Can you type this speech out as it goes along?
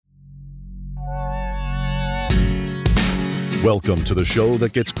Welcome to the show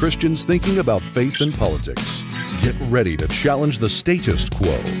that gets Christians thinking about faith and politics. Get ready to challenge the status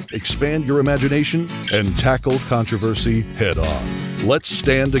quo, expand your imagination, and tackle controversy head on. Let's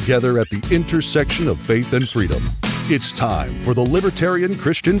stand together at the intersection of faith and freedom. It's time for the Libertarian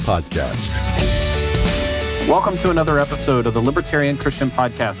Christian Podcast. Welcome to another episode of the Libertarian Christian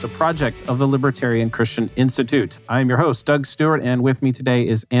Podcast, a project of the Libertarian Christian Institute. I'm your host, Doug Stuart, and with me today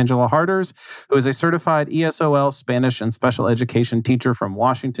is Angela Harders, who is a certified ESOL Spanish and special education teacher from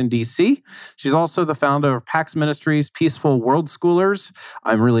Washington, D.C. She's also the founder of PAX Ministries' Peaceful Worldschooling.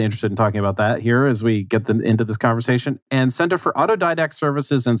 I'm really interested in talking about that here as we get into this conversation. And Center for Autodidact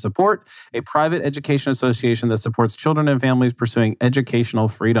Services and Support, a private education association that supports children and families pursuing educational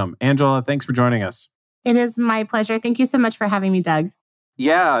freedom. Angela, thanks for joining us. It is my pleasure. Thank you so much for having me, Doug.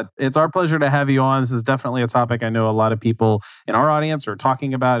 Yeah, it's our pleasure to have you on. This is definitely a topic I know a lot of people in our audience are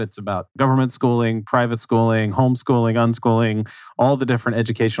talking about. It's about government schooling, private schooling, homeschooling, unschooling, all the different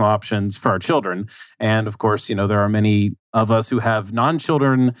educational options for our children. And of course, you know, there are many of us who have our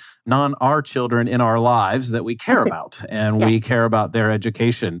children in our lives that we care about, and Yes. we care about their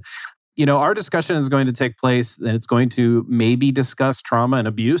education. You know, our discussion is going to take place and it's going to maybe discuss trauma and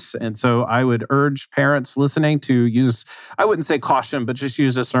abuse. And so I would urge parents listening to use, I wouldn't say caution, but just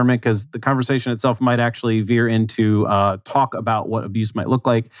use discernment, because the conversation itself might actually veer into talk about what abuse might look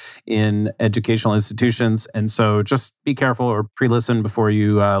like in educational institutions. And so just be careful or pre-listen before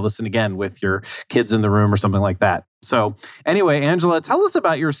you listen again with your kids in the room or something like that. So anyway, Angela, tell us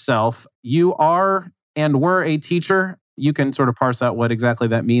about yourself. You are and were a teacher. You can sort of parse out what exactly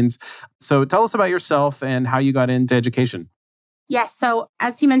that means. So tell us about yourself and how you got into education. Yes. So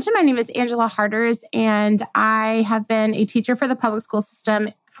as you mentioned, my name is Angela Harders, and I have been a teacher for the public school system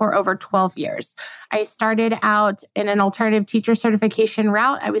for over 12 years. I started out in an alternative teacher certification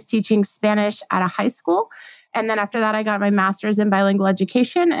route. I was teaching Spanish at a high school. And then after that, I got my master's in bilingual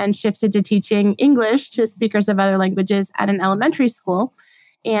education and shifted to teaching English to speakers of other languages at an elementary school.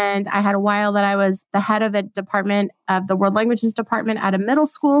 And I had a while that I was the head of a department of the world languages department at a middle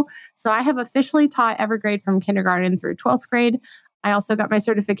school. So I have officially taught every grade from kindergarten through 12th grade. I also got my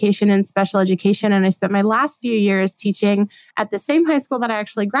certification in special education, and I spent my last few years teaching at the same high school that I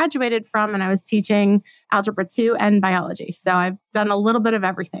actually graduated from, and I was teaching Algebra 2 and biology. So I've done a little bit of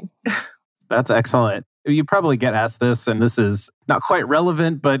everything. That's excellent. You probably get asked this, and this is not quite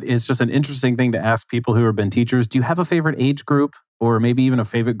relevant, but it's just an interesting thing to ask people who have been teachers. Do you have a favorite age group, or maybe even a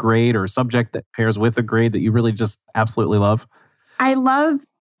favorite grade or subject that pairs with a grade that you really just absolutely love? I love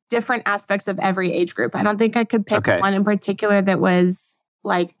different aspects of every age group. I don't think I could pick one in particular that was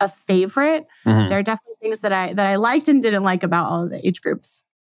like a favorite. Mm-hmm. There are definitely things that I liked and didn't like about all of the age groups.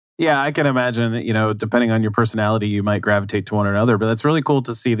 Yeah, I can imagine, you know, depending on your personality, you might gravitate to one or another. But that's really cool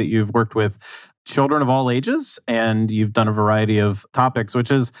to see that you've worked with children of all ages and you've done a variety of topics,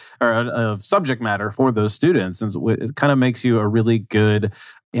 which is a subject matter for those students. And it kind of makes you a really good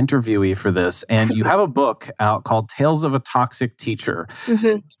interviewee for this. And you have a book out called Tales of a Toxic Teacher.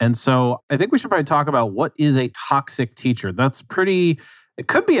 Mm-hmm. And so I think we should probably talk about what is a toxic teacher. It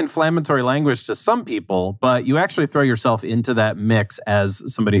could be inflammatory language to some people, but you actually throw yourself into that mix as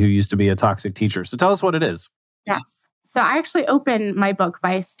somebody who used to be a toxic teacher. So tell us what it is. Yes. So I actually open my book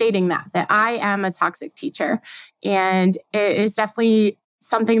by stating that I am a toxic teacher. And it is definitely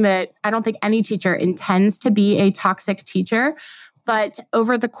something that I don't think any teacher intends to be a toxic teacher. But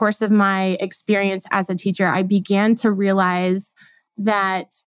over the course of my experience as a teacher, I began to realize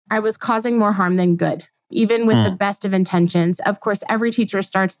that I was causing more harm than good, even with the best of intentions. Of course, every teacher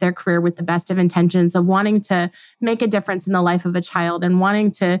starts their career with the best of intentions of wanting to make a difference in the life of a child and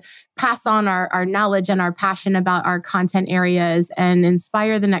wanting to pass on our knowledge and our passion about our content areas and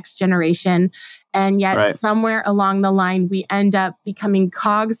inspire the next generation. And yet somewhere along the line, we end up becoming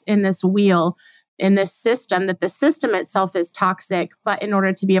cogs in this wheel, in this system, that the system itself is toxic. But in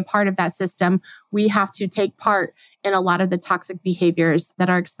order to be a part of that system, we have to take part in a lot of the toxic behaviors that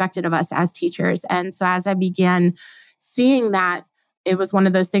are expected of us as teachers. And so as I began seeing that, it was one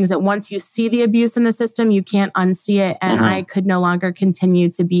of those things that once you see the abuse in the system, you can't unsee it. And I could no longer continue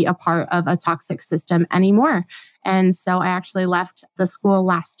to be a part of a toxic system anymore. And so I actually left the school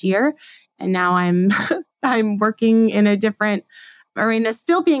last year. And now I'm working in a different arena,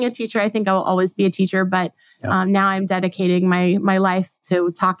 still being a teacher. I think I will always be a teacher, but now I'm dedicating my life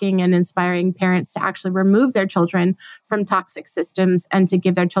to talking and inspiring parents to actually remove their children from toxic systems and to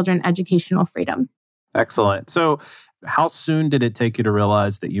give their children educational freedom. Excellent. So how soon did it take you to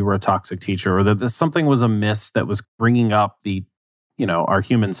realize that you were a toxic teacher, or that something was amiss that was bringing up our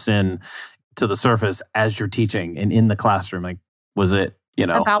human sin to the surface as you're teaching and in the classroom? Like, was it,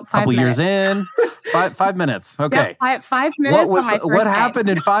 about 5 a couple minutes. years in, 5 minutes. Okay. Yep, 5 minutes on my first what day. happened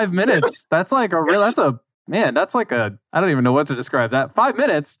in 5 minutes? That's like I don't even know what to describe that. 5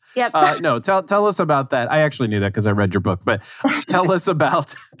 minutes. Yep. No, tell us about that. I actually knew that because I read your book, but tell us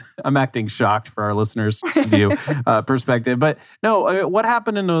about, I'm acting shocked for our listeners' view, perspective. But no, I mean, what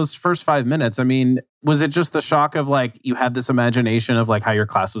happened in those first 5 minutes? I mean, was it just the shock of like, you had this imagination of like how your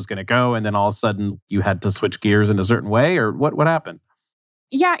class was going to go, and then all of a sudden you had to switch gears in a certain way, or what happened?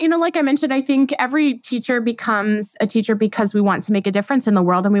 Yeah, like I mentioned, I think every teacher becomes a teacher because we want to make a difference in the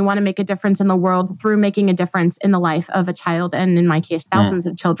world, and we want to make a difference in the world through making a difference in the life of a child, and in my case, thousands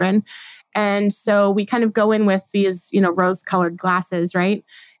of children. And so we kind of go in with these, rose-colored glasses, right?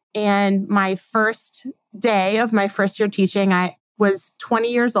 And my first day of my first year teaching, I was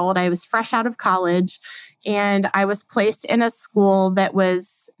 20 years old. I was fresh out of college, and I was placed in a school that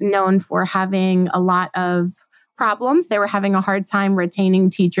was known for having a lot of problems. They were having a hard time retaining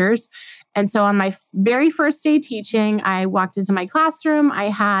teachers. And so on my very first day teaching, I walked into my classroom. I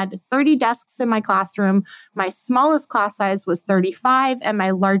had 30 desks in my classroom. My smallest class size was 35, and my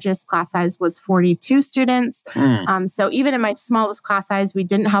largest class size was 42 students. So even in my smallest class size, we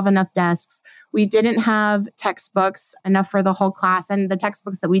didn't have enough desks. We didn't have textbooks enough for the whole class. And the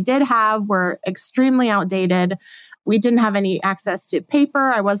textbooks that we did have were extremely outdated. We didn't have any access to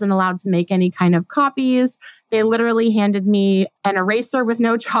paper. I wasn't allowed to make any kind of copies. They literally handed me an eraser with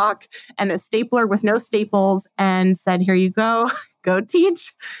no chalk and a stapler with no staples and said, "Here you go, go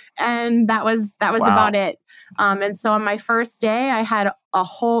teach." And that was Wow. about it. And so on my first day, I had a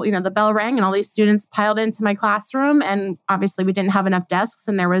whole, the bell rang and all these students piled into my classroom. And obviously we didn't have enough desks.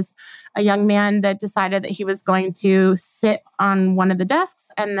 And there was a young man that decided that he was going to sit on one of the desks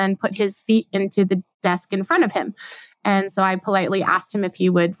and then put his feet into the desk in front of him. And so I politely asked him if he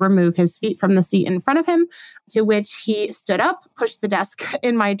would remove his feet from the seat in front of him, to which he stood up, pushed the desk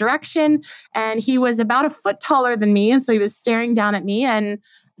in my direction, and he was about a foot taller than me. And so he was staring down at me and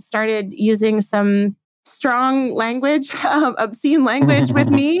started using some strong language, obscene language with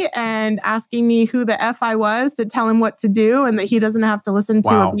me, and asking me who the F I was to tell him what to do and that he doesn't have to listen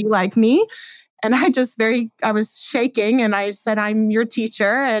to a bee like me. And I was shaking, and I said, "I'm your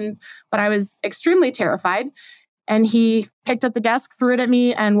teacher." But I was extremely terrified. And he picked up the desk, threw it at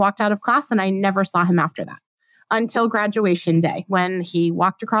me, and walked out of class. And I never saw him after that until graduation day, when he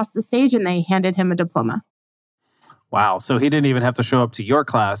walked across the stage and they handed him a diploma. Wow. So he didn't even have to show up to your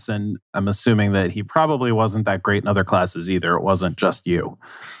class. And I'm assuming that he probably wasn't that great in other classes either. It wasn't just you.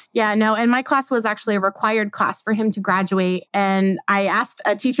 Yeah, no. And my class was actually a required class for him to graduate. And I asked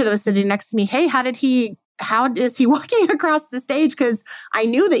a teacher that was sitting next to me, "Hey, how is he walking across the stage?" Because I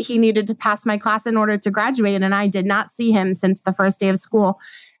knew that he needed to pass my class in order to graduate. And I did not see him since the first day of school.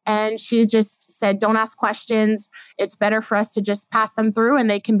 And she just said, "Don't ask questions. It's better for us to just pass them through, and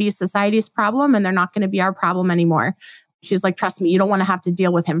they can be society's problem, and they're not going to be our problem anymore." She's like, "Trust me, you don't want to have to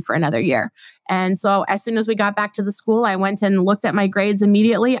deal with him for another year." And so as soon as we got back to the school, I went and looked at my grades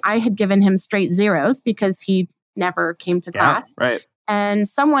immediately. I had given him straight zeros because he never came to class. Right. And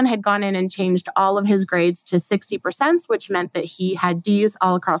someone had gone in and changed all of his grades to 60%, which meant that he had D's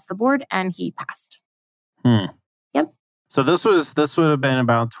all across the board, and he passed. Yep. So this would have been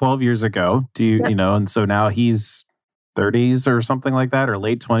about 12 years ago. And so now he's 30s or something like that, or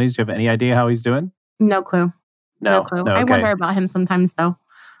late 20s. Do you have any idea how he's doing? No clue. No clue. No, okay. I wonder about him sometimes, though.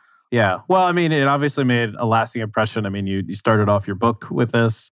 Yeah. Well, I mean, it obviously made a lasting impression. I mean, you started off your book with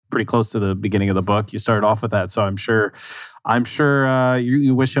this, pretty close to the beginning of the book. You started off with that. So I'm sure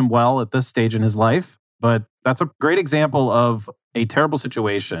you wish him well at this stage in his life. But that's a great example of a terrible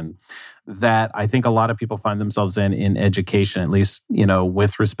situation that I think a lot of people find themselves in education, at least,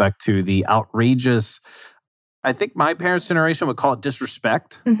 with respect to the outrageous, I think my parents' generation would call it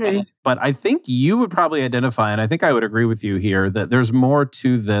disrespect. Mm-hmm. But I think you would probably identify, and I think I would agree with you here, that there's more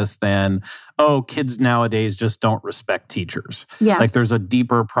to this than, kids nowadays just don't respect teachers. Yeah. Like there's a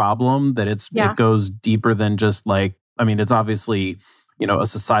deeper problem that it goes deeper than just it's obviously, a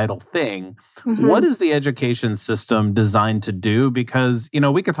societal thing. Mm-hmm. What is the education system designed to do? Because,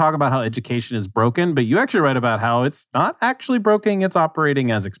 we could talk about how education is broken, but you actually write about how it's not actually broken, it's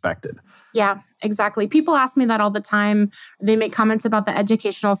operating as expected. Yeah, exactly. People ask me that all the time. They make comments about the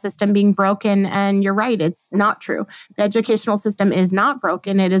educational system being broken, and you're right, it's not true. The educational system is not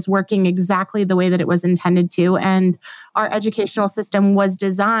broken. It is working exactly the way that it was intended to. And our educational system was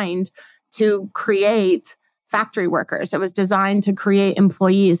designed to create factory workers. It was designed to create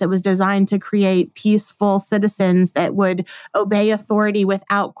employees. It was designed to create peaceful citizens that would obey authority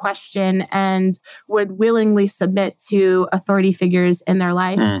without question and would willingly submit to authority figures in their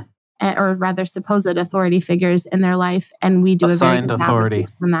life. or rather supposed authority figures in their life. And we do a very good job of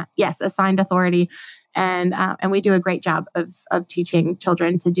teaching them that. Yes, assigned authority. And we do a great job of teaching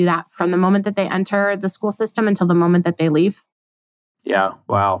children to do that from the moment that they enter the school system until the moment that they leave. Yeah.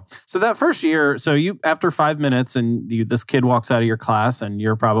 Wow. So that first year, you after 5 minutes and this kid walks out of your class and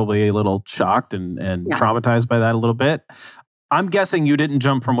you're probably a little shocked and traumatized by that a little bit. I'm guessing you didn't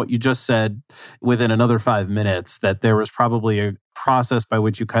jump from what you just said within another 5 minutes, that there was probably a process by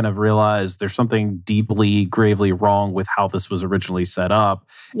which you kind of realized there's something deeply, gravely wrong with how this was originally set up.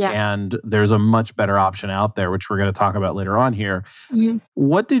 Yeah. And there's a much better option out there, which we're going to talk about later on here. Mm-hmm.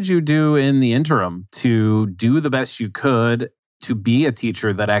 What did you do in the interim to do the best you could to be a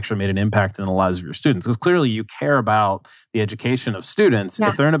teacher that actually made an impact in the lives of your students? Because clearly you care about the education of students. Yeah.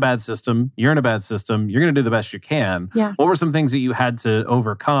 If they're in a bad system, you're in a bad system, you're going to do the best you can. Yeah. What were some things that you had to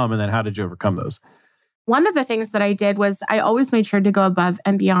overcome, and then how did you overcome those? One of the things that I did was I always made sure to go above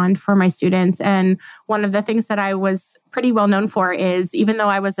and beyond for my students. And one of the things that I was pretty well known for is, even though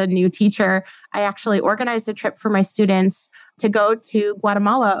I was a new teacher, I actually organized a trip for my students to go to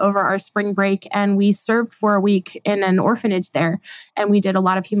Guatemala over our spring break. And we served for a week in an orphanage there. And we did a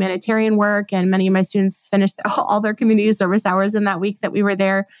lot of humanitarian work. And many of my students finished all their community service hours in that week that we were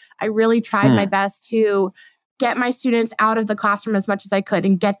there. I really tried my best to get my students out of the classroom as much as I could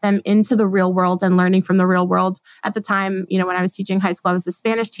and get them into the real world and learning from the real world. At the time, when I was teaching high school, I was a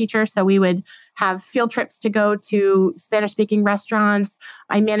Spanish teacher. So we would have field trips to go to Spanish-speaking restaurants.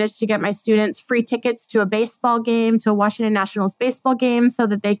 I managed to get my students free tickets to a baseball game, to a Washington Nationals baseball game, so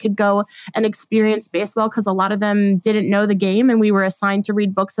that they could go and experience baseball, because a lot of them didn't know the game. And we were assigned to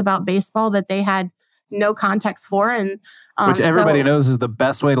read books about baseball that they had no context for. And which everybody knows is the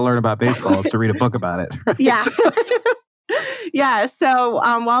best way to learn about baseball is to read a book about it. Right? Yeah. Yeah. So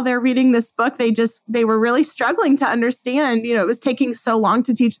while they're reading this book, they were really struggling to understand, it was taking so long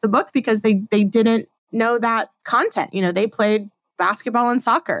to teach the book because they didn't know that content. They played basketball and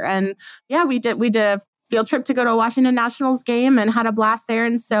soccer. And yeah, we did a field trip to go to a Washington Nationals game and had a blast there.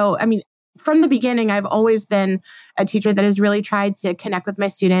 And so, from the beginning, I've always been a teacher that has really tried to connect with my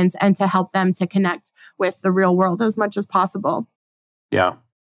students and to help them to connect with the real world as much as possible. Yeah.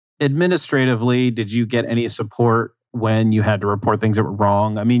 Administratively, did you get any support when you had to report things that were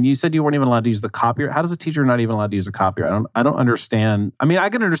wrong? You said you weren't even allowed to use the copier. How does a teacher not even allowed to use a copier? I don't understand. I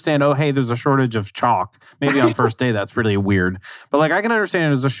can understand, oh, hey, there's a shortage of chalk. Maybe on first day, that's really weird. But I can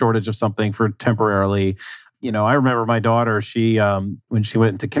understand there's a shortage of something for temporarily. I remember my daughter, she, when she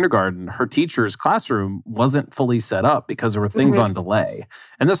went into kindergarten, her teacher's classroom wasn't fully set up because there were things on delay.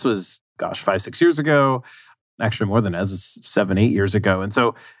 And this was, 5-6 years ago, actually more than that, 7-8 years ago. And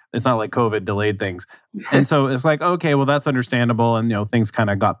so it's not like COVID delayed things. And so it's okay, well, that's understandable. And, things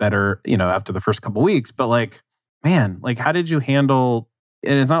kind of got better, after the first couple of weeks. But man, how did you handle,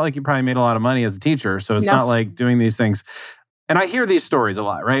 and it's not like you probably made a lot of money as a teacher. So it's not like doing these things. And I hear these stories a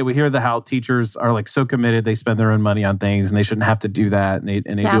lot, right? We hear how teachers are so committed, they spend their own money on things and they shouldn't have to do that. And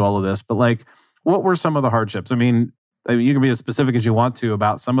they do all of this. But what were some of the hardships? You can be as specific as you want to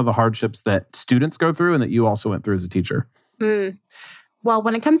about some of the hardships that students go through and that you also went through as a teacher. Well,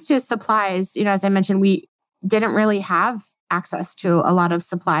 when it comes to supplies, as I mentioned, we didn't really have access to a lot of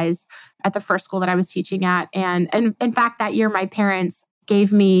supplies at the first school that I was teaching at. And in fact, that year, my parents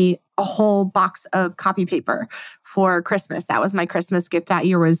gave me a whole box of copy paper for Christmas. That was my Christmas gift that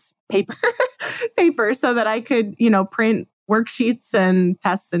year, was paper so that I could, print worksheets and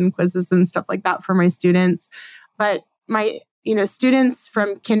tests and quizzes and stuff like that for my students. But my, students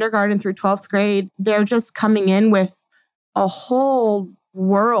from kindergarten through 12th grade, they're just coming in with a whole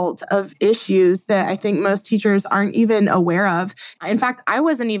world of issues that I think most teachers aren't even aware of. In fact, I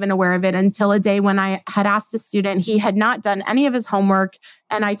wasn't even aware of it until a day when I had asked a student, he had not done any of his homework.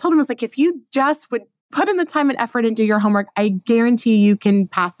 And I told him, if you just would put in the time and effort and do your homework, I guarantee you can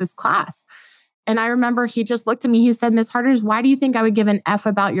pass this class. And I remember he just looked at me, he said, Ms. Harders, why do you think I would give an F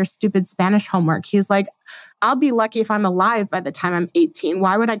about your stupid Spanish homework? He's like, I'll be lucky if I'm alive by the time I'm 18.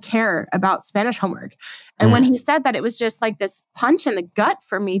 Why would I care about Spanish homework? And when he said that, it was just this punch in the gut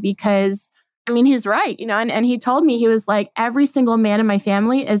for me because, he's right, and he told me, he was like, every single man in my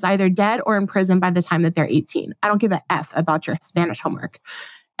family is either dead or in prison by the time that they're 18. I don't give a F about your Spanish homework.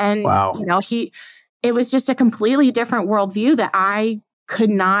 And, wow. It was just a completely different worldview that I could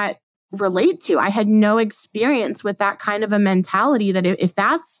not relate to. I had no experience with that kind of a mentality that if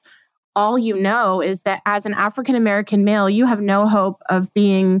that's all is that as an African-American male, you have no hope of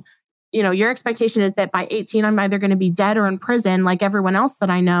being, your expectation is that by 18, I'm either going to be dead or in prison like everyone else that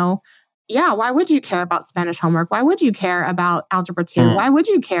I know. Yeah, why would you care about Spanish homework? Why would you care about Algebra 2? Why would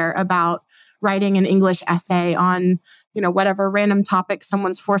you care about writing an English essay on, whatever random topic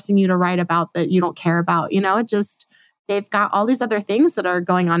someone's forcing you to write about that you don't care about. They've got all these other things that are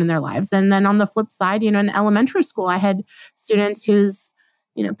going on in their lives. And then on the flip side, in elementary school, I had students whose,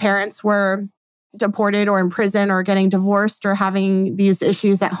 parents were deported or in prison or getting divorced or having these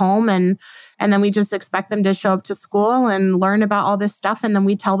issues at home. And then we just expect them to show up to school and learn about all this stuff. And then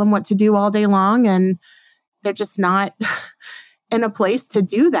we tell them what to do all day long. And they're just not in a place to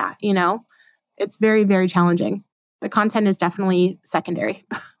do that. It's very, very challenging. The content is definitely secondary.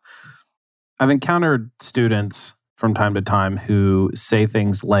 I've encountered students from time to time who say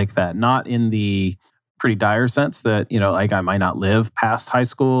things like that, not in the pretty dire sense that, like I might not live past high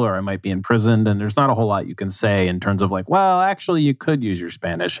school or I might be imprisoned. And there's not a whole lot you can say in terms of like, well, actually, you could use your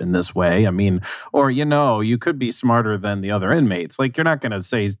Spanish in this way. I mean, or, you could be smarter than the other inmates. Like, you're not going to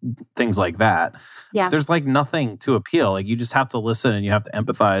say things like that. Yeah. There's like nothing to appeal. Like, you just have to listen and you have to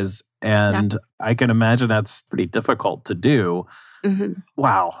empathize. And I can imagine that's pretty difficult to do. Mm-hmm.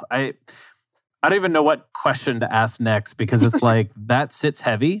 Wow. I don't even know what question to ask next because it's like that sits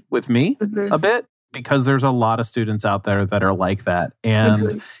heavy with me a bit because there's a lot of students out there that are like that.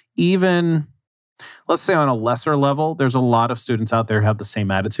 And even, let's say on a lesser level, there's a lot of students out there who have the same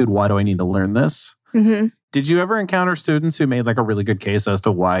attitude. Why do I need to learn this? Mm-hmm. Did you ever encounter students who made like a really good case as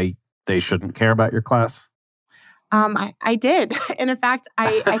to why they shouldn't care about your class? I did. And in fact,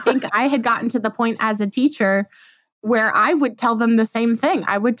 I think I had gotten to the point as a teacher where I would tell them the same thing.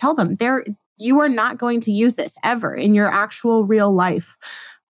 I would tell them, you are not going to use this ever in your actual real life.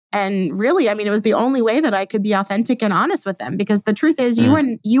 And really, it was the only way that I could be authentic and honest with them because the truth is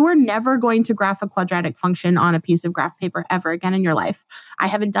you are never going to graph a quadratic function on a piece of graph paper ever again in your life. I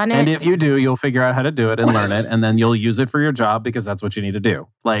haven't done it. And if you do, you'll figure out how to do it and learn it. And then you'll use it for your job because that's what you need to do.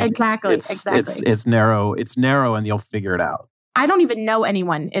 Like Exactly. It's narrow and you'll figure it out. I don't even know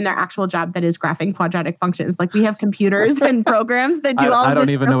anyone in their actual job that is graphing quadratic functions. Like we have computers and programs that do all of this. I don't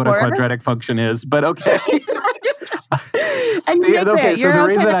even know what a quadratic function is, but okay. And the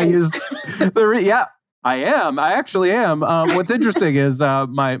reason I used I am. I actually am. What's interesting is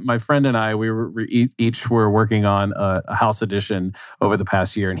my friend and I, we each were working on a house addition over the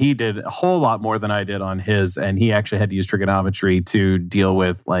past year, and he did a whole lot more than I did on his, and he actually had to use trigonometry to deal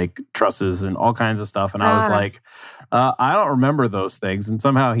with like trusses and all kinds of stuff. And I was like, I don't remember those things, and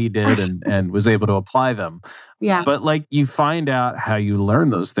somehow he did and was able to apply them. Yeah. But like you find out how you learn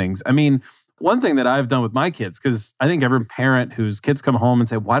those things. I mean, one thing that I've done with my kids, because I think every parent whose kids come home and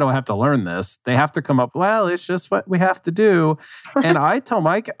say, why do I have to learn this? They have to come up, well, it's just what we have to do. And I tell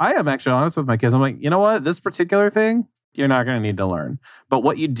Mike, I am actually honest with my kids. I'm like, you know what? This particular thing, you're not going to need to learn. But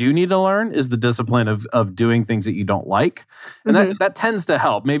what you do need to learn is the discipline of doing things that you don't like. And that tends to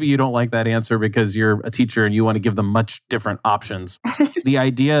help. Maybe you don't like that answer because you're a teacher and you want to give them much different options. The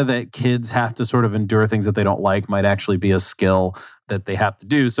idea that kids have to sort of endure things that they don't like might actually be a skill that they have to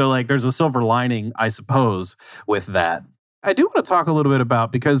do. So like there's a silver lining, I suppose, with that. I do want to talk a little bit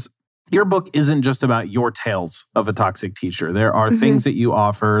about, because your book isn't just about your tales of a toxic teacher. There are things that you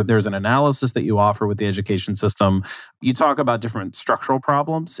offer. There's an analysis that you offer with the education system. You talk about different structural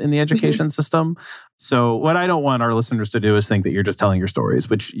problems in the education system. So what I don't want our listeners to do is think that you're just telling your stories,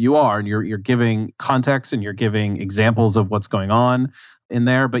 which you are, and you're giving context and you're giving examples of what's going on in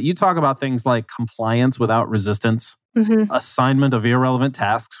there. But you talk about things like compliance without resistance, assignment of irrelevant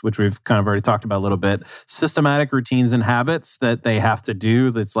tasks, which we've kind of already talked about a little bit, systematic routines and habits that they have to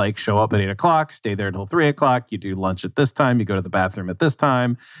do. That's like show up at 8 o'clock, stay there until 3 o'clock, you do lunch at this time, you go to the bathroom at this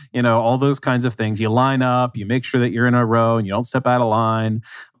time, all those kinds of things. You line up, you make sure that you're in a row and you don't step out of line.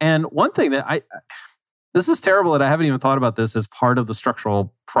 And one thing that this is terrible that I haven't even thought about this as part of the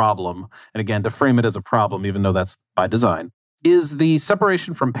structural problem. And again, to frame it as a problem, even though that's by design, is the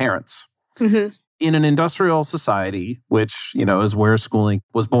separation from parents. In an industrial society, which, is where schooling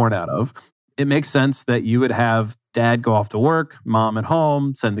was born out of, it makes sense that you would have dad go off to work, mom at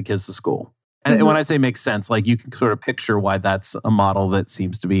home, send the kids to school. And when I say makes sense, like you can sort of picture why that's a model that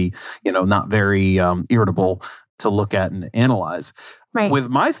seems to be, not very irritable to look at and analyze. Right. With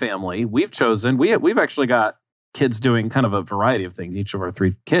my family, we've actually got kids doing kind of a variety of things, each of our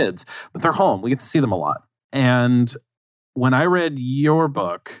 3 kids, but they're home. We get to see them a lot. And when I read your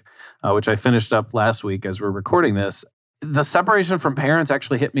book, which I finished up last week as we're recording this, the separation from parents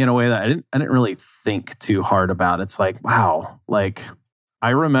actually hit me in a way that I didn't really think too hard about. It's like, wow, like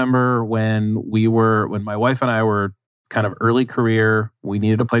I remember when my wife and I were kind of early career, we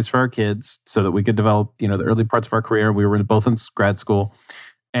needed a place for our kids so that we could develop, the early parts of our career. We were both in grad school,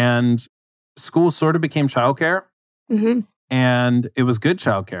 and school sort of became childcare. And it was good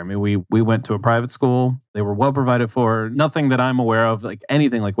childcare. I mean, we went to a private school. They were well provided for. Nothing that I'm aware of, like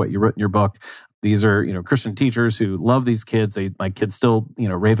anything like what you wrote in your book. These are, Christian teachers who love these kids. My kids still,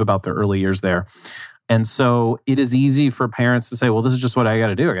 rave about their early years there. And so it is easy for parents to say, well, this is just what I got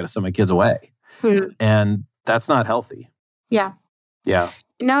to do. I got to send my kids away. And that's not healthy. Yeah. Yeah.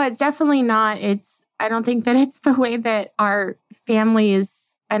 No, it's definitely not. I don't think that it's the way that our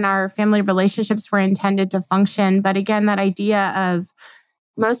families and our family relationships were intended to function. But again, that idea of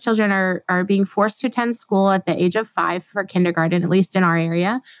most children are being forced to attend school at the age of 5 for kindergarten, at least in our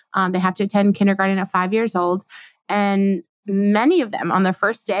area. They have to attend kindergarten at 5 years old. And many of them on the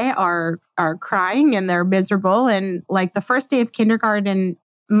first day are crying and they're miserable. And like the first day of kindergarten,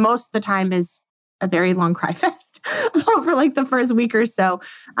 most of the time is a very long cry fest over like the first week or so.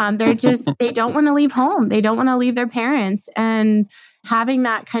 They don't want to leave home. They don't want to leave their parents. And having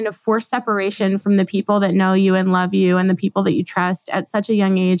that kind of forced separation from the people that know you and love you and the people that you trust at such a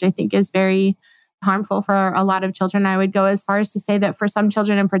young age, I think is very harmful for a lot of children. I would go as far as to say that for some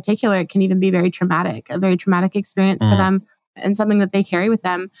children in particular, it can even be very traumatic, a very traumatic experience for them and something that they carry with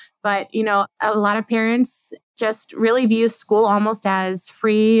them. But, a lot of parents just really view school almost as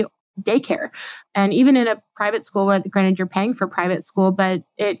free daycare. And even in a private school, granted you're paying for private school, but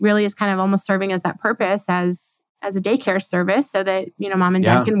it really is kind of almost serving as that purpose as a daycare service so that, mom and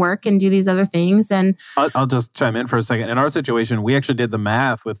dad can work and do these other things. And I'll just chime in for a second. In our situation, we actually did the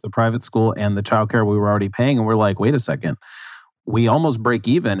math with the private school and the childcare we were already paying. And we're like, wait a second, we almost break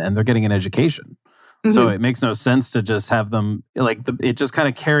even and they're getting an education. So it makes no sense to just have them it just kind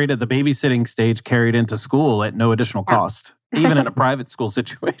of carried at the babysitting stage, carried into school at no additional cost, even in a private school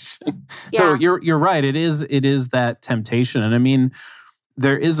situation. So you're right. It is that temptation. And I mean,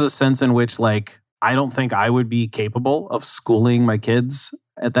 there is a sense in which I don't think I would be capable of schooling my kids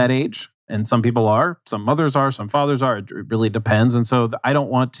at that age. And some people are, some mothers are, some fathers are. It really depends. And so I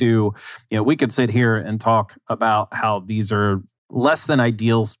don't want to, we could sit here and talk about how these are less than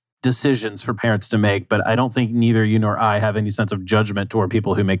ideal decisions for parents to make, but I don't think neither you nor I have any sense of judgment toward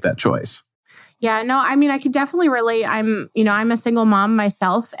people who make that choice. Yeah, no, I mean, I could definitely relate. I'm a single mom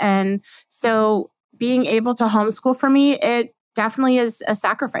myself. And so being able to homeschool for me, it definitely is a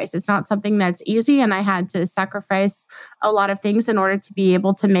sacrifice. It's not something that's easy. And I had to sacrifice a lot of things in order to be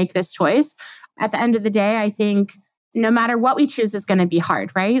able to make this choice. At the end of the day, I think no matter what we choose is going to be hard,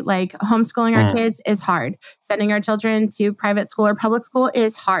 right? Like homeschooling our kids is hard. Sending our children to private school or public school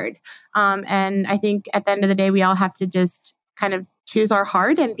is hard. And I think at the end of the day, we all have to just kind of choose our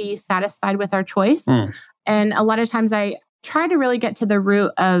heart and be satisfied with our choice. And a lot of times I try to really get to the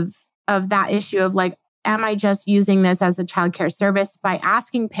root of that issue of am I just using this as a childcare service? By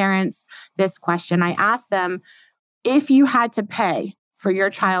asking parents this question, I ask them, if you had to pay for your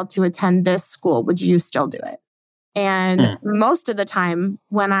child to attend this school, would you still do it? And most of the time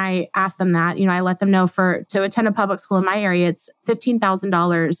when I ask them that, I let them know to attend a public school in my area, it's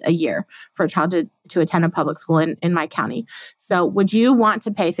 $15,000 a year for a child to attend a public school in my county. So would you want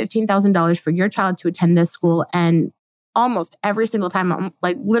to pay $15,000 for your child to attend this school? And almost every single time,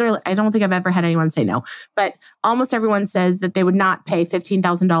 literally, I don't think I've ever had anyone say no, but almost everyone says that they would not pay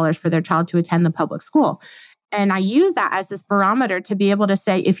 $15,000 for their child to attend the public school. And I use that as this barometer to be able to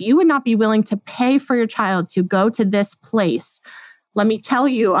say, if you would not be willing to pay for your child to go to this place, let me tell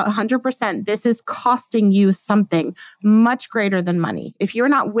you 100%, this is costing you something much greater than money. If you're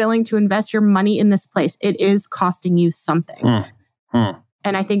not willing to invest your money in this place, it is costing you something.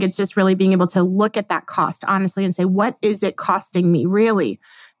 And I think it's just really being able to look at that cost honestly and say, what is it costing me really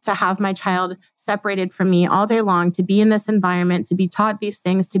to have my child separated from me all day long, to be in this environment, to be taught these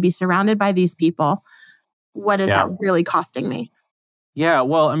things, to be surrounded by these people? What is that really costing me? Yeah,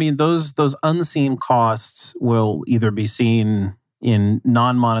 well, I mean, those unseen costs will either be seen in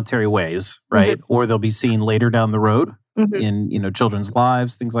non-monetary ways, right? Or they'll be seen later down the road in children's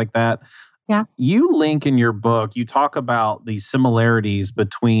lives, things like that. Yeah. You link in your book, you talk about the similarities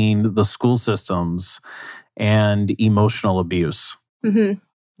between the school systems and emotional abuse. You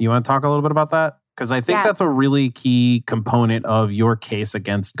want to talk a little bit about that? Because I think that's a really key component of your case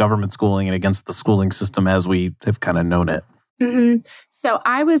against government schooling and against the schooling system as we have kind of known it. So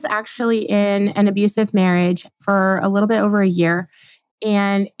I was actually in an abusive marriage for a little bit over a year.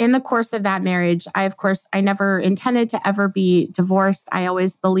 And in the course of that marriage, I never intended to ever be divorced. I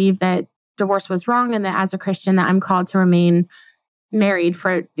always believed that divorce was wrong and that as a Christian that I'm called to remain married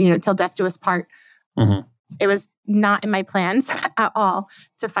for, till death do us part. It was not in my plans at all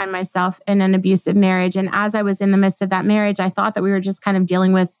to find myself in an abusive marriage. And as I was in the midst of that marriage, I thought that we were just kind of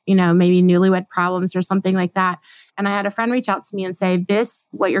dealing with, maybe newlywed problems or something like that. And I had a friend reach out to me and say,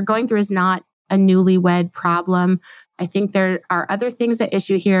 what you're going through is not a newlywed problem. I think there are other things at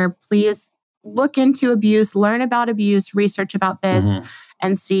issue here. Please look into abuse, learn about abuse, research about this.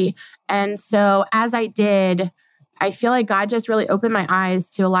 and see. And so as I did, I feel like God just really opened my eyes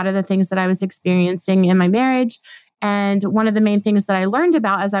to a lot of the things that I was experiencing in my marriage. And one of the main things that I learned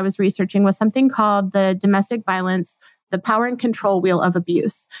about as I was researching was something called the domestic violence, the power and control wheel of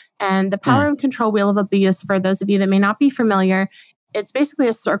abuse. And the power and control wheel of abuse, for those of you that may not be familiar, it's basically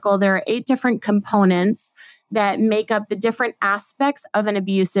a circle. There are 8 different components that make up the different aspects of an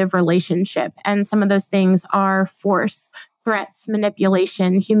abusive relationship. And some of those things are force, threats,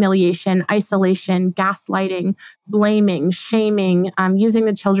 manipulation, humiliation, isolation, gaslighting, blaming, shaming, using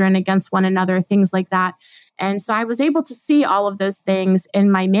the children against one another, things like that. And so I was able to see all of those things in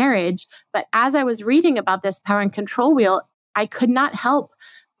my marriage. But as I was reading about this power and control wheel, I could not help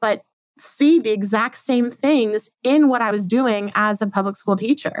but see the exact same things in what I was doing as a public school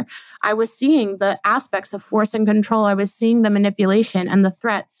teacher. I was seeing the aspects of force and control. I was seeing the manipulation and the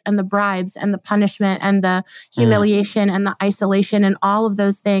threats and the bribes and the punishment and the humiliation and the isolation and all of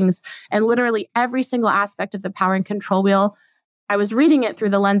those things. And literally every single aspect of the power and control wheel, I was reading it through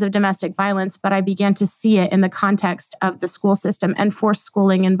the lens of domestic violence, but I began to see it in the context of the school system and forced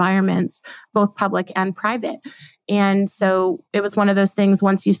schooling environments, both public and private. And so it was one of those things,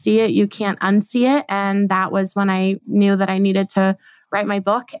 once you see it, you can't unsee it. And that was when I knew that I needed to write my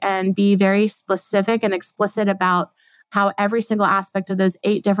book and be very specific and explicit about how every single aspect of those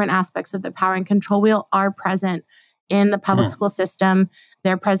 8 different aspects of the power and control wheel are present in the public school system.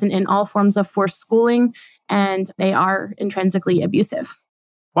 They're present in all forms of forced schooling, and they are intrinsically abusive.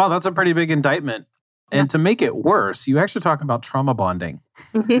 Wow, that's a pretty big indictment. And to make it worse, you actually talk about trauma bonding.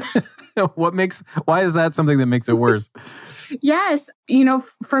 Why is that something that makes it worse? Yes.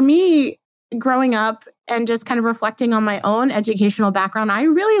 For me, growing up and just kind of reflecting on my own educational background, I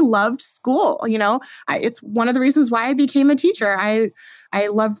really loved school. It's one of the reasons why I became a teacher. I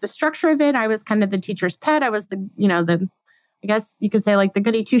loved the structure of it. I was kind of the teacher's pet. I was I guess you could say like the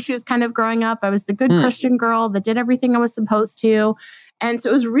goody two-shoes kind of growing up. I was the good Christian girl that did everything I was supposed to. And so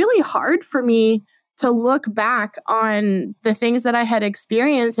it was really hard for me to look back on the things that I had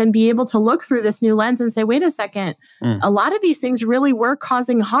experienced and be able to look through this new lens and say, wait a second, a lot of these things really were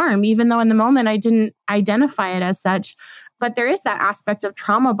causing harm, even though in the moment I didn't identify it as such. But there is that aspect of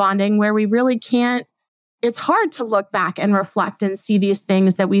trauma bonding where we really can't, it's hard to look back and reflect and see these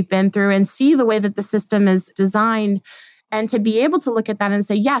things that we've been through and see the way that the system is designed. And to be able to look at that and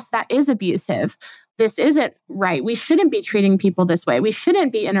say, yes, that is abusive. This isn't right. We shouldn't be treating people this way. We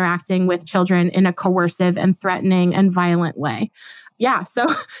shouldn't be interacting with children in a coercive and threatening and violent way. Yeah. So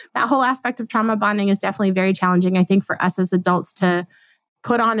that whole aspect of trauma bonding is definitely very challenging, I think, for us as adults to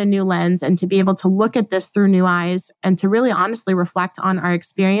put on a new lens and to be able to look at this through new eyes and to really honestly reflect on our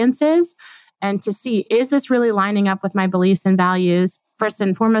experiences and to see, is this really lining up with my beliefs and values, first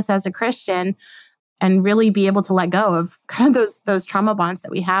and foremost as a Christian, and really be able to let go of kind of those trauma bonds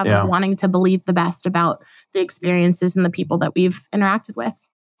that we have of wanting to believe the best about the experiences and the people that we've interacted with,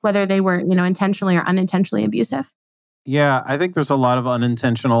 whether they were, intentionally or unintentionally abusive. Yeah, I think there's a lot of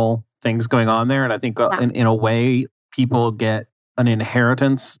unintentional things going on there. And I think in a way, people get an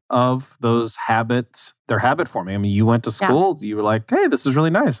inheritance of those habits. They're habit forming. I mean, you went to school, you were like, hey, this is really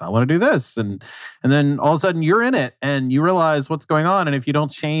nice. I want to do this. And then all of a sudden you're in it and you realize what's going on. And if you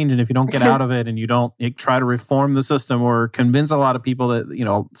don't change and if you don't get out of it and you don't try to reform the system or convince a lot of people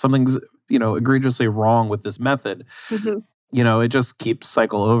that, something's, egregiously wrong with this method, it just keeps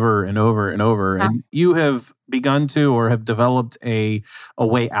cycle over and over and over. Yeah. And you have begun to or have developed a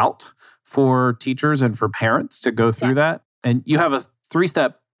way out for teachers and for parents to go through that. And you have a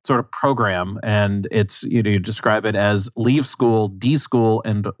 3-step sort of program, and it's, you describe it as leave school, de-school,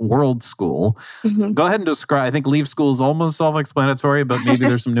 and world school. Go ahead and describe, I think leave school is almost self-explanatory, but maybe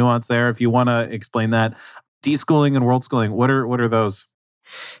there's some nuance there if you want to explain that. De-schooling and world schooling, what are those?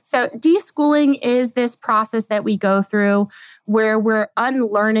 So de-schooling is this process that we go through where we're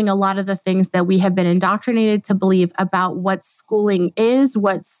unlearning a lot of the things that we have been indoctrinated to believe about what schooling is,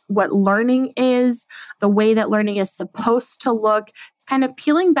 what learning is, the way that learning is supposed to look. It's kind of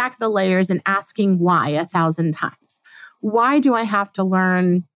peeling back the layers and asking why 1,000 times. Why do I have to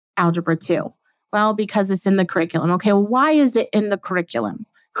learn Algebra 2? Well, because it's in the curriculum. Okay, well, why is it in the curriculum?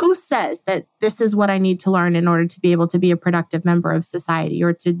 Who says that this is what I need to learn in order to be able to be a productive member of society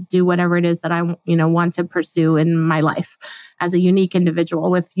or to do whatever it is that I want to pursue in my life as a unique individual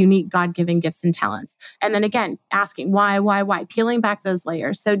with unique God-given gifts and talents? And then again, asking why, peeling back those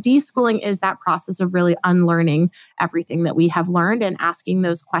layers. So de-schooling is that process of really unlearning everything that we have learned and asking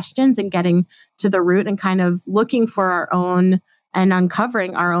those questions and getting to the root and kind of looking for our own and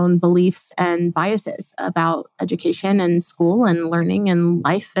uncovering our own beliefs and biases about education and school and learning and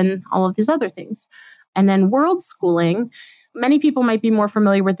life and all of these other things. And then world schooling, Many people might be more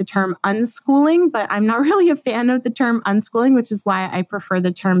familiar with the term unschooling, but I'm not really a fan of the term unschooling, which is why I prefer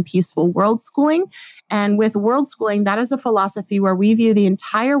the term peaceful worldschooling. And with worldschooling, that is a philosophy where we view the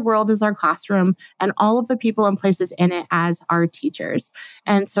entire world as our classroom and all of the people and places in it as our teachers.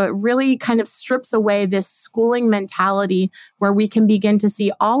 And so it really kind of strips away this schooling mentality where we can begin to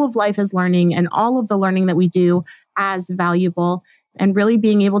see all of life as learning and all of the learning that we do as valuable, and really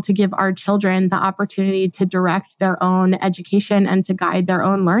being able to give our children the opportunity to direct their own education and to guide their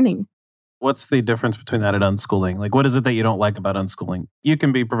own learning. What's the difference between that and unschooling? Like, what is it that you don't like about unschooling? You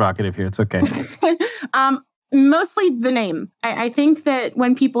can be provocative here. It's okay. Mostly the name. I think that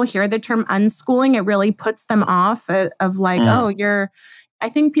when people hear the term unschooling, it really puts them off of like, I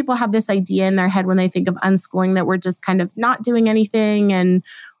think people have this idea in their head when they think of unschooling that we're just kind of not doing anything and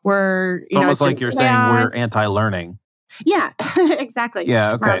we're, it's almost like you're saying we're anti-learning. Yeah, exactly.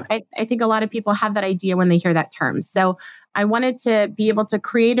 Yeah, okay. I think a lot of people have that idea when they hear that term. So I wanted to be able to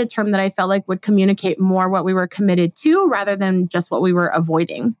create a term that I felt like would communicate more what we were committed to rather than just what we were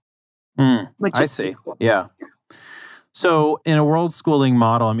avoiding. I see. Cool. Yeah. So in a world schooling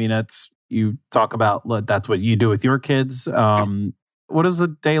model, I mean, you talk about that's what you do with your kids. What does the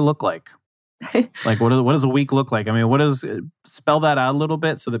day look like? Like, what does a week look like? I mean, spell that out a little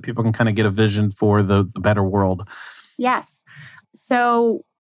bit so that people can kind of get a vision for the better world. Yes. So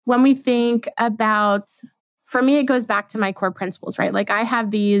when we think about, for me, it goes back to my core principles, right? Like I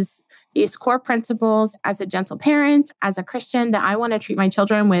have these core principles as a gentle parent, as a Christian, that I want to treat my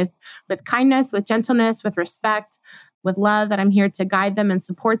children with kindness, with gentleness, with respect, with love, that I'm here to guide them and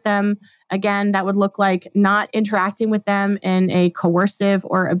support them. Again, that would look like not interacting with them in a coercive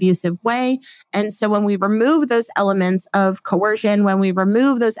or abusive way. And so when we remove those elements of coercion, when we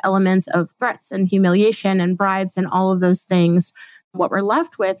remove those elements of threats and humiliation and bribes and all of those things, what we're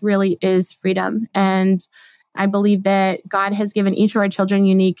left with really is freedom. And I believe that God has given each of our children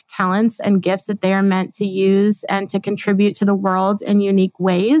unique talents and gifts that they are meant to use and to contribute to the world in unique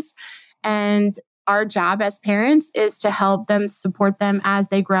ways. And our job as parents is to help them, support them as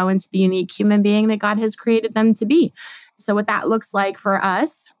they grow into the unique human being that God has created them to be. So what that looks like for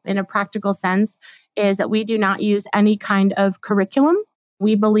us in a practical sense is that we do not use any kind of curriculum.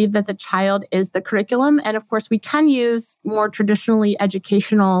 We believe that the child is the curriculum. And of course, we can use more traditionally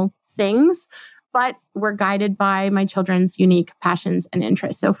educational things, but we're guided by my children's unique passions and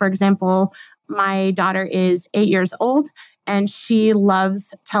interests. So for example, my daughter is 8 years old and she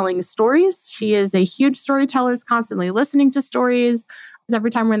loves telling stories. She is a huge storyteller, is constantly listening to stories.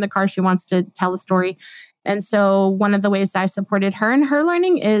 Every time we're in the car, she wants to tell a story. And so one of the ways that I supported her in her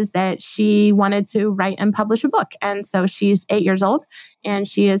learning is that she wanted to write and publish a book. And so she's 8 years old and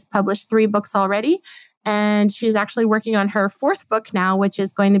she has published 3 books already. And she's actually working on her 4th book now, which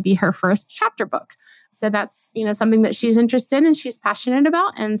is going to be her first chapter book. So that's, something that she's interested in and she's passionate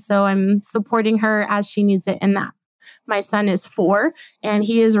about. And so I'm supporting her as she needs it in that. My son is 4 and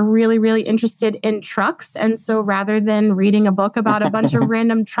he is really, really interested in trucks. And so rather than reading a book about a bunch of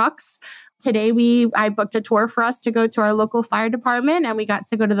random trucks, today I booked a tour for us to go to our local fire department, and we got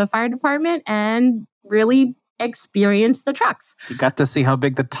to go to the fire department and really experience the trucks. You got to see how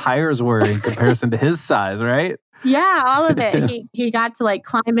big the tires were in comparison to his size, right? Yeah, all of it. He got to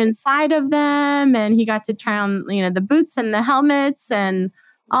climb inside of them, and he got to try on, the boots and the helmets and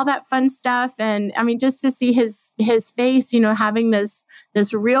all that fun stuff. And I mean, just to see his face, having this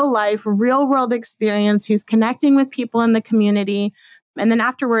real life, real world experience. He's connecting with people in the community. And then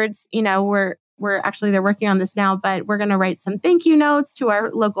afterwards, they're working on this now, but we're going to write some thank you notes to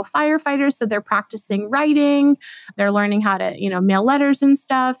our local firefighters. So they're practicing writing. They're learning how to, mail letters and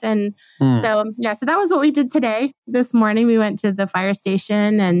stuff. And so that was what we did today. This morning, we went to the fire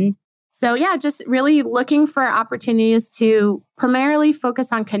station. And so, just really looking for opportunities to primarily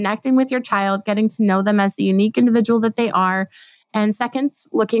focus on connecting with your child, getting to know them as the unique individual that they are. And second,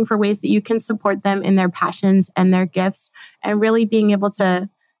 looking for ways that you can support them in their passions and their gifts, and really being able to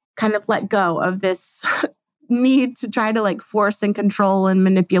kind of let go of this need to try to force and control and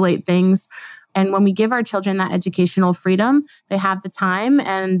manipulate things. And when we give our children that educational freedom, they have the time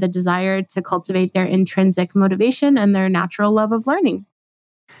and the desire to cultivate their intrinsic motivation and their natural love of learning.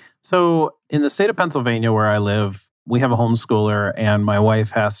 So in the state of Pennsylvania where I live, we have a homeschooler and my wife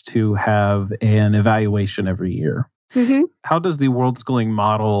has to have an evaluation every year. Mm-hmm. How does the world schooling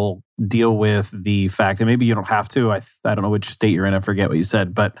model deal with the fact, and maybe you don't have to, I don't know which state you're in, I forget what you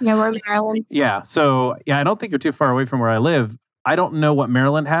said, but... Yeah, we're in Maryland. Yeah, so I don't think you're too far away from where I live. I don't know what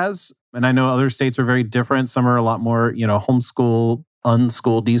Maryland has, and I know other states are very different. Some are a lot more, homeschool,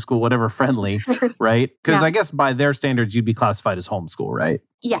 unschool, deschool, whatever friendly, right? Because I guess by their standards, you'd be classified as homeschool, right?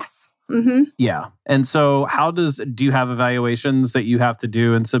 Yes. Mm-hmm. Yeah. And so do you have evaluations that you have to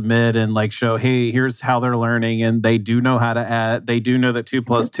do and submit and like show, hey, here's how they're learning, and they do know how to add, they do know that 2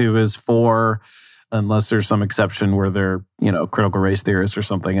 + 2 is 4, unless there's some exception where they're, critical race theorists or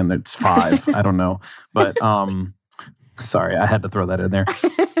something and it's 5. I don't know. But sorry, I had to throw that in there.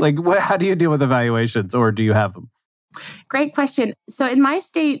 Like, how do you deal with evaluations, or do you have them? Great question. So in my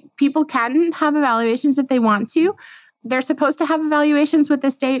state, people can have evaluations if they want to. They're supposed to have evaluations with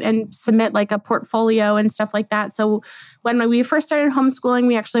the state and submit like a portfolio and stuff like that. So when we first started homeschooling,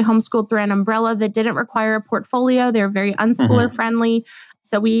 we actually homeschooled through an umbrella that didn't require a portfolio. They're very unschooler friendly.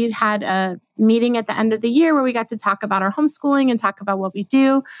 So we had a meeting at the end of the year where we got to talk about our homeschooling and talk about what we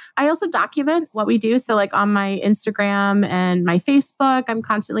do. I also document what we do. So like on my Instagram and my Facebook, I'm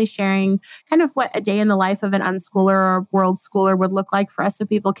constantly sharing kind of what a day in the life of an unschooler or world schooler would look like for us, so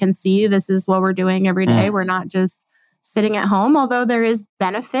people can see this is what we're doing every day. We're not just sitting at home, although there is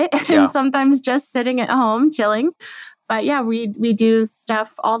benefit in sometimes just sitting at home, chilling. But yeah, we do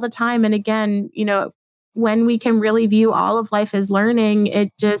stuff all the time. And again, when we can really view all of life as learning,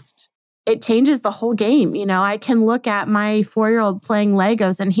 it changes the whole game. I can look at my 4-year-old playing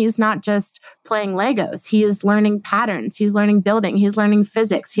Legos, and he's not just playing Legos. He is learning patterns. He's learning building. He's learning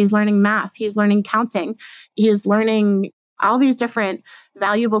physics. He's learning math. He's learning counting. He is learning all these different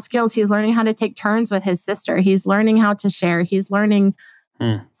valuable skills. He's learning how to take turns with his sister. He's learning how to share. He's learning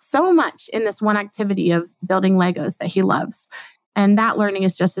so much in this one activity of building Legos that he loves. And that learning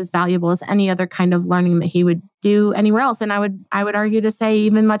is just as valuable as any other kind of learning that he would do anywhere else. And I would argue to say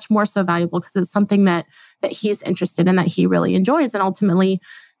even much more so valuable, because it's something that he's interested in, that he really enjoys. And ultimately,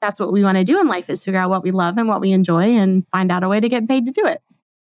 that's what we want to do in life, is figure out what we love and what we enjoy and find out a way to get paid to do it.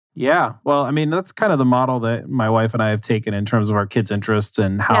 Yeah. Well, I mean, that's kind of the model that my wife and I have taken in terms of our kids' interests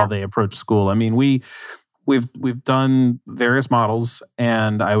and how they approach school. I mean, we've done various models,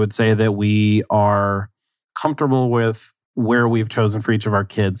 and I would say that we are comfortable with where we've chosen for each of our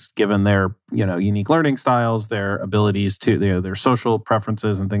kids, given their, unique learning styles, their abilities to, their social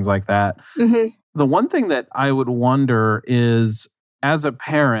preferences and things like that. Mm-hmm. The one thing that I would wonder is, as a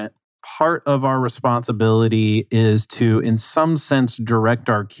parent, part of our responsibility is to, in some sense, direct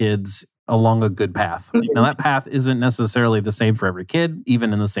our kids along a good path. Mm-hmm. Now, that path isn't necessarily the same for every kid,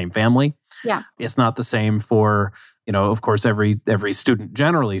 even in the same family. Yeah. It's not the same for, of course, every student,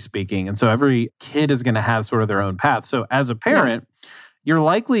 generally speaking. And so every kid is going to have sort of their own path. So as a parent, you're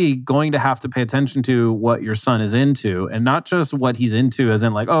likely going to have to pay attention to what your son is into, and not just what he's into as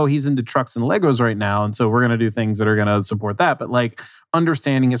in like, oh, he's into trucks and Legos right now, and so we're going to do things that are going to support that. But like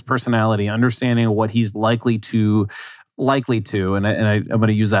understanding his personality, understanding what he's likely to, and I'm going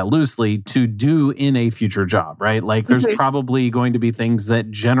to use that loosely, to do in a future job, right? Like there's probably going to be things that,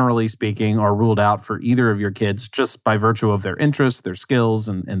 generally speaking, are ruled out for either of your kids just by virtue of their interests, their skills,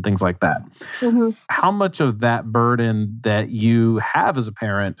 and things like that. Mm-hmm. How much of that burden that you have as a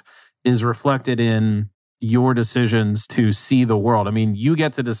parent is reflected in your decisions to see the world? I mean, you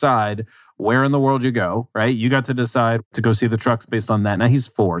get to decide where in the world you go, right? You got to decide to go see the trucks based on that. Now he's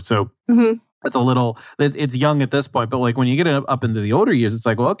 4, so it's young at this point, but like when you get up into the older years, it's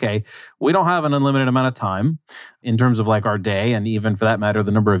like, well, okay, we don't have an unlimited amount of time in terms of like our day, and even for that matter,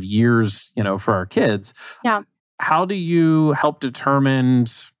 the number of years, for our kids. Yeah. How do you help determine,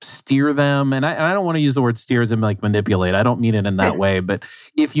 steer them? And I don't want to use the word steer as in like manipulate. I don't mean it in that way, but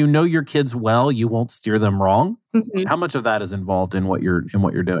if you know your kids well, you won't steer them wrong. Mm-hmm. How much of that is involved in what you're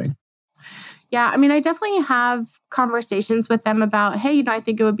doing? Yeah, I mean, I definitely have conversations with them about, hey, I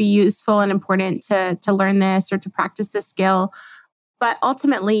think it would be useful and important to learn this or to practice this skill. But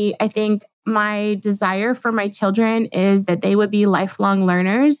ultimately, I think my desire for my children is that they would be lifelong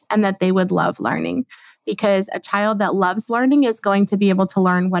learners and that they would love learning. Because a child that loves learning is going to be able to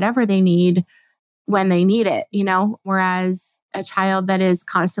learn whatever they need when they need it, whereas a child that is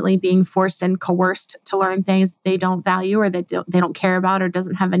constantly being forced and coerced to learn things they don't value or that they don't care about or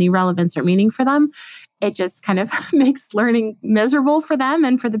doesn't have any relevance or meaning for them, it just kind of makes learning miserable for them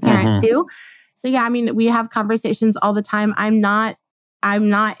and for the parent too. So yeah, I mean, we have conversations all the time. I'm not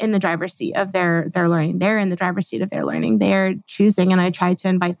in the driver's seat of their learning. They're in the driver's seat of their learning. They're choosing, and I try to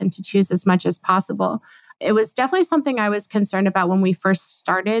invite them to choose as much as possible. It was definitely something I was concerned about when we first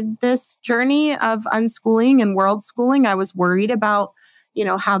started this journey of unschooling and world schooling. I was worried about,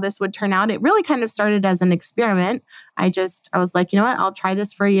 how this would turn out. It really kind of started as an experiment. I was like, what, I'll try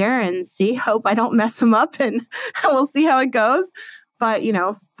this for a year and see, hope I don't mess them up, and we'll see how it goes. But,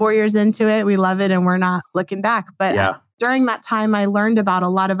 4 years into it, we love it and we're not looking back. But during that time, I learned about a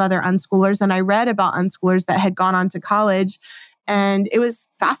lot of other unschoolers, and I read about unschoolers that had gone on to college. And it was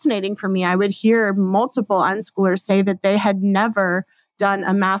fascinating for me. I would hear multiple unschoolers say that they had never done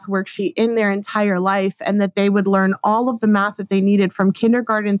a math worksheet in their entire life, and that they would learn all of the math that they needed from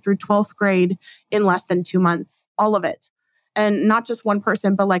kindergarten through 12th grade in less than 2 months, all of it. And not just one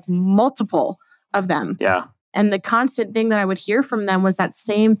person, but like multiple of them. Yeah. And the constant thing that I would hear from them was that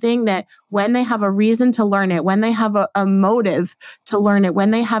same thing, that when they have a reason to learn it, when they have a motive to learn it,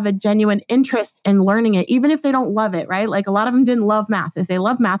 when they have a genuine interest in learning it, even if they don't love it, right? Like a lot of them didn't love math. If they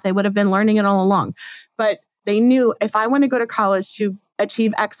loved math, they would have been learning it all along. But they knew, if I want to go to college to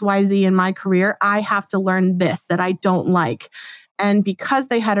achieve X, Y, Z in my career, I have to learn this that I don't like. And because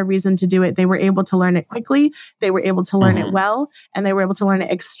they had a reason to do it, they were able to learn it quickly, they were able to learn it well, and they were able to learn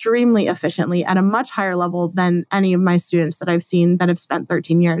it extremely efficiently at a much higher level than any of my students that I've seen that have spent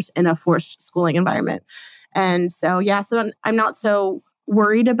 13 years in a forced schooling environment. And so, so I'm not so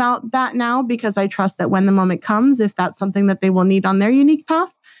worried about that now, because I trust that when the moment comes, if that's something that they will need on their unique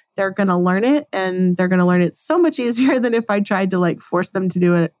path, they're going to learn it, and they're going to learn it so much easier than if I tried to like force them to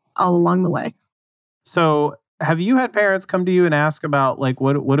do it all along the way. So have you had parents come to you and ask about like,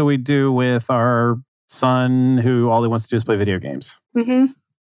 what do we do with our son who all he wants to do is play video games? Mm-hmm.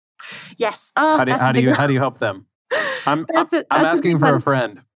 Yes. How do you help them? I'm asking for a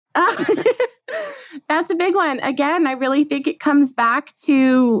friend. That's a big one. Again, I really think it comes back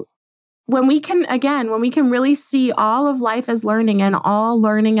to when we can really see all of life as learning and all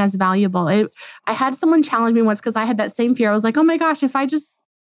learning as valuable. I had someone challenge me once because I had that same fear. I was like, oh my gosh, if I just,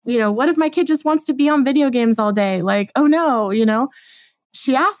 what if my kid just wants to be on video games all day? Like, oh no,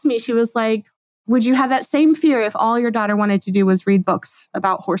 She asked me, she was like, would you have that same fear if all your daughter wanted to do was read books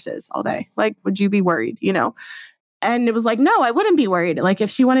about horses all day? Like, would you be worried, And it was like, no, I wouldn't be worried. Like,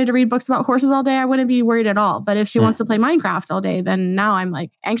 if she wanted to read books about horses all day, I wouldn't be worried at all. But if she wants to play Minecraft all day, then now I'm like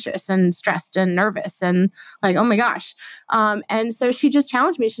anxious and stressed and nervous and like, oh my gosh. And so she just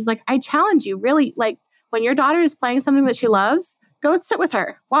challenged me. She's like, I challenge you, really, like when your daughter is playing something that she loves, go and sit with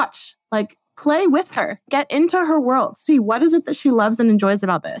her, watch, like play with her, get into her world, see what is it that she loves and enjoys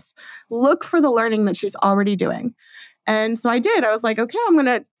about this. Look for the learning that she's already doing. And so I did. I was like, okay, I'm going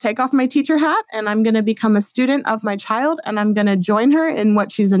to take off my teacher hat and I'm going to become a student of my child and I'm going to join her in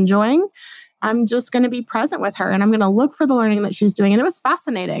what she's enjoying. I'm just going to be present with her and I'm going to look for the learning that she's doing. And it was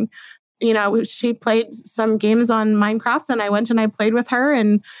fascinating. She played some games on Minecraft and I went and I played with her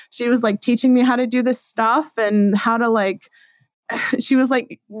and she was like teaching me how to do this stuff and how to she was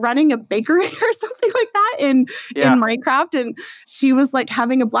like running a bakery or something like that in Minecraft. And she was like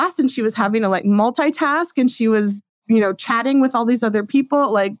having a blast and she was having to like multitask and she was chatting with all these other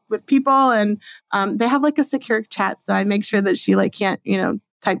people, like with people. And they have like a secure chat. So I make sure that she like can't,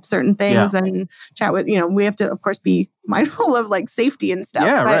 type certain things and chat with, we have to, of course, be mindful of like safety and stuff.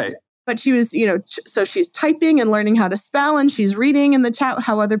 Yeah, right. But she was, so she's typing and learning how to spell and she's reading in the chat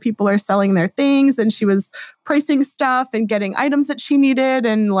how other people are selling their things. And she was pricing stuff and getting items that she needed.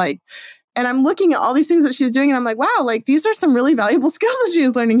 And I'm looking at all these things that she's doing and I'm like, wow, like these are some really valuable skills that she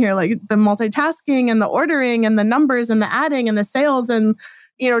is learning here. Like the multitasking and the ordering and the numbers and the adding and the sales and,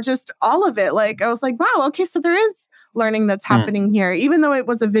 just all of it. Like I was like, wow, okay, so there is learning that's happening here, even though it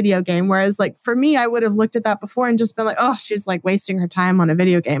was a video game. Whereas like for me, I would have looked at that before and just been like, oh, she's like wasting her time on a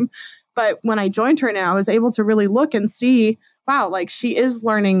video game. But when I joined her now, I was able to really look and see, wow, like she is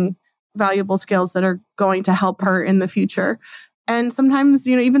learning valuable skills that are going to help her in the future. And sometimes,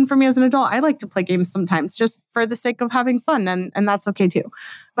 even for me as an adult, I like to play games sometimes just for the sake of having fun. And that's okay too.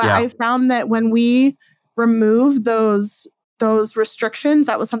 But I found that when we remove those restrictions,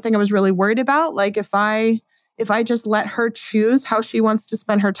 that was something I was really worried about. Like if I just let her choose how she wants to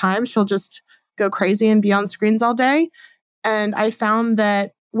spend her time, she'll just go crazy and be on screens all day. And I found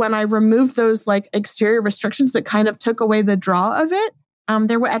that when I removed those like exterior restrictions, it kind of took away the draw of it.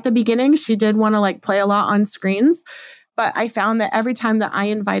 There were at the beginning, she did want to like play a lot on screens, but I found that every time that I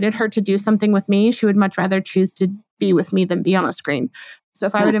invited her to do something with me, she would much rather choose to be with me than be on a screen. So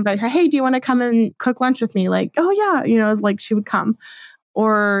if I would invite her, hey, do you want to come and cook lunch with me? Like, oh yeah, like she would come.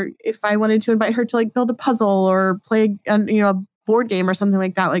 Or if I wanted to invite her to like build a puzzle or play a board game or something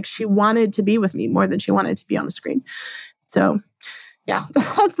like that, like she wanted to be with me more than she wanted to be on a screen. So yeah,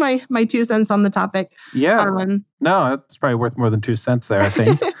 that's my 2 cents on the topic. Yeah. No, it's probably worth more than 2 cents there, I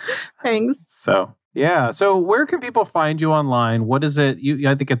think. Thanks. So, yeah. So where can people find you online? What is it?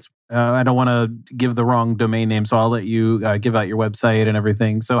 I think it's, I don't want to give the wrong domain name, so I'll let you give out your website and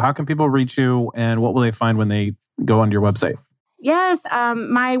everything. So how can people reach you and what will they find when they go onto your website? Yes.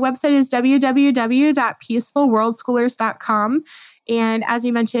 My website is www.peacefulworldschoolers.com. And as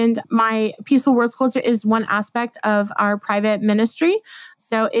you mentioned, my Peaceful World Schools is one aspect of our private ministry.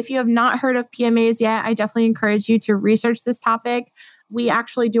 So if you have not heard of PMAs yet, I definitely encourage you to research this topic. We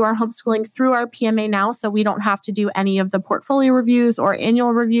actually do our homeschooling through our PMA now, so we don't have to do any of the portfolio reviews or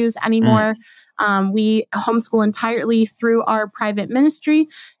annual reviews anymore. We homeschool entirely through our private ministry,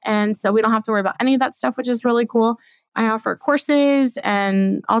 and so we don't have to worry about any of that stuff, which is really cool. I offer courses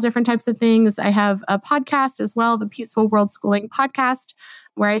and all different types of things. I have a podcast as well, the Peaceful Worldschooling podcast,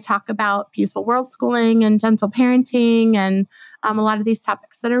 where I talk about peaceful worldschooling and gentle parenting and a lot of these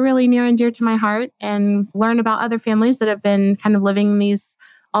topics that are really near and dear to my heart, and learn about other families that have been kind of living these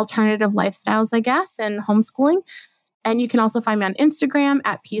alternative lifestyles, I guess, and homeschooling. And you can also find me on Instagram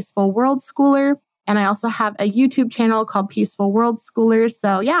at Peaceful Worldschooler. And I also have a YouTube channel called Peaceful Worldschooler.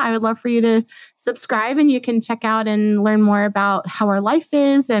 So yeah, I would love for you to subscribe, and you can check out and learn more about how our life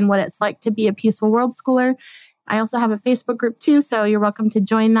is and what it's like to be a peaceful worldschooler. I also have a Facebook group too, so you're welcome to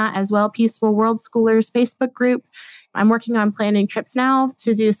join that as well, Peaceful Worldschooler's Facebook group. I'm working on planning trips now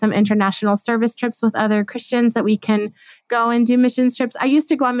to do some international service trips with other Christians that we can go and do missions trips. I used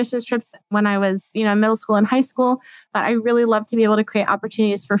to go on missions trips when I was, middle school and high school, but I really love to be able to create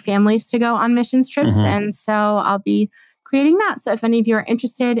opportunities for families to go on missions trips. And so I'll be creating that. So if any of you are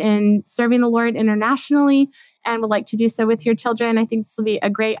interested in serving the Lord internationally and would like to do so with your children, I think this will be a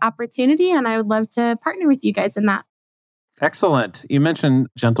great opportunity, and I would love to partner with you guys in that. Excellent. You mentioned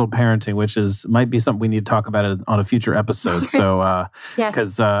gentle parenting, which might be something we need to talk about on a future episode. So,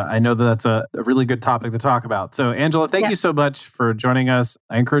 because I know that's a really good topic to talk about. So, Angela, thank you so much for joining us.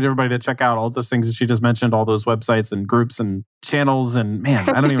 I encourage everybody to check out all those things that she just mentioned, all those websites and groups and channels. And man,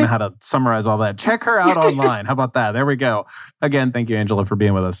 I don't even know how to summarize all that. Check her out online. How about that? There we go. Again, thank you, Angela, for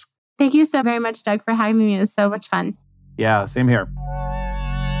being with us. Thank you so very much, Doug, for having me. It was so much fun. Yeah, same here.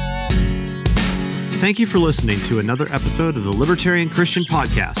 Thank you for listening to another episode of the Libertarian Christian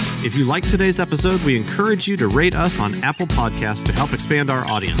Podcast. If you liked today's episode, we encourage you to rate us on Apple Podcasts to help expand our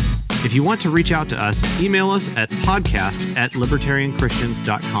audience. If you want to reach out to us, email us at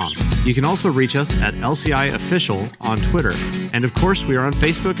podcast@libertarianchristians.com. You can also reach us at LCI Official on Twitter. And of course, we are on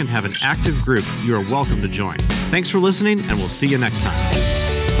Facebook and have an active group you are welcome to join. Thanks for listening, and we'll see you next time.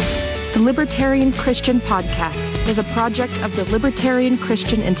 The Libertarian Christian Podcast is a project of the Libertarian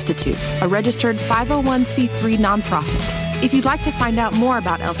Christian Institute, a registered 501c3 nonprofit. If you'd like to find out more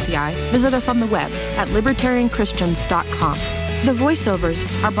about LCI, visit us on the web at libertarianchristians.com. The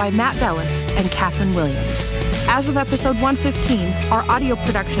voiceovers are by Matt Bellis and Katherine Williams. As of episode 115, our audio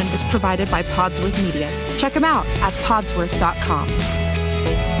production is provided by Podsworth Media. Check them out at podsworth.com.